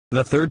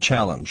The third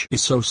challenge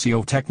is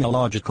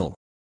socio-technological.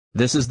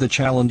 This is the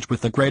challenge with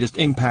the greatest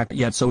impact,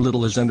 yet so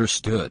little is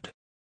understood.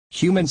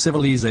 Human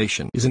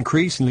civilization is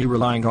increasingly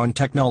relying on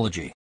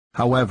technology.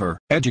 However,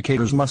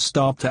 educators must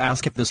stop to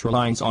ask if this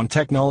reliance on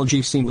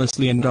technology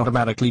seamlessly and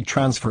automatically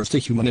transfers to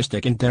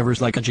humanistic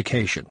endeavors like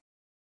education.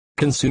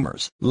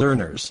 Consumers,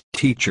 learners,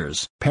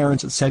 teachers,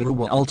 parents etc.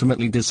 will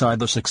ultimately decide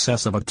the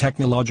success of a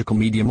technological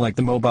medium like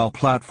the mobile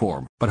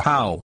platform, but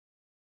how?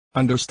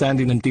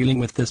 Understanding and dealing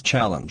with this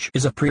challenge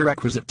is a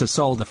prerequisite to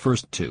solve the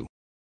first two.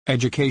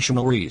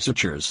 Educational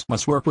researchers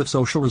must work with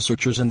social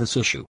researchers in this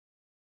issue.